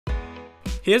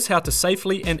Here's how to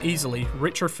safely and easily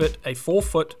retrofit a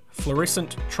 4-foot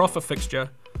fluorescent troffer fixture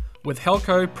with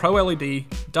Halco ProLED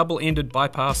double-ended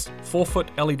bypass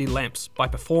 4-foot LED lamps by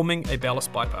performing a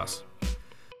ballast bypass.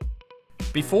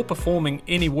 Before performing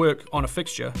any work on a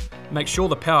fixture, make sure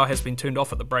the power has been turned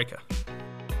off at the breaker.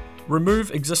 Remove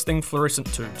existing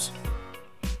fluorescent tubes.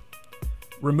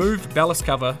 Remove ballast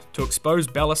cover to expose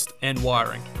ballast and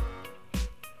wiring.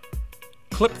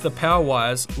 Clip the power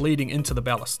wires leading into the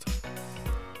ballast.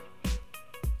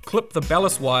 Clip the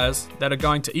ballast wires that are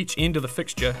going to each end of the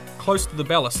fixture close to the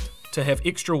ballast to have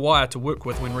extra wire to work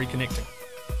with when reconnecting.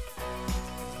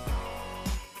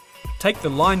 Take the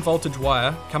line voltage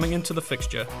wire coming into the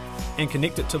fixture and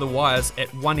connect it to the wires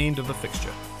at one end of the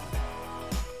fixture.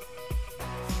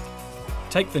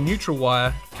 Take the neutral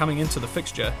wire coming into the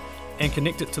fixture and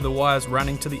connect it to the wires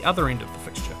running to the other end of the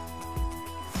fixture.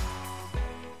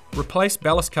 Replace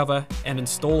ballast cover and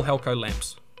install Halco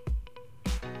lamps.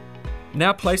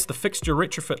 Now place the fixture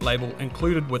retrofit label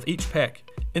included with each pack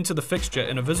into the fixture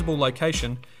in a visible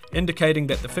location, indicating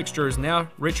that the fixture is now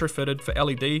retrofitted for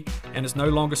LED and is no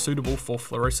longer suitable for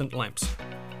fluorescent lamps.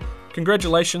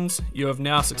 Congratulations, you have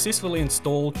now successfully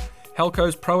installed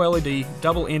Halco's ProLED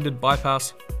double-ended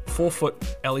bypass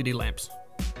 4-foot LED lamps.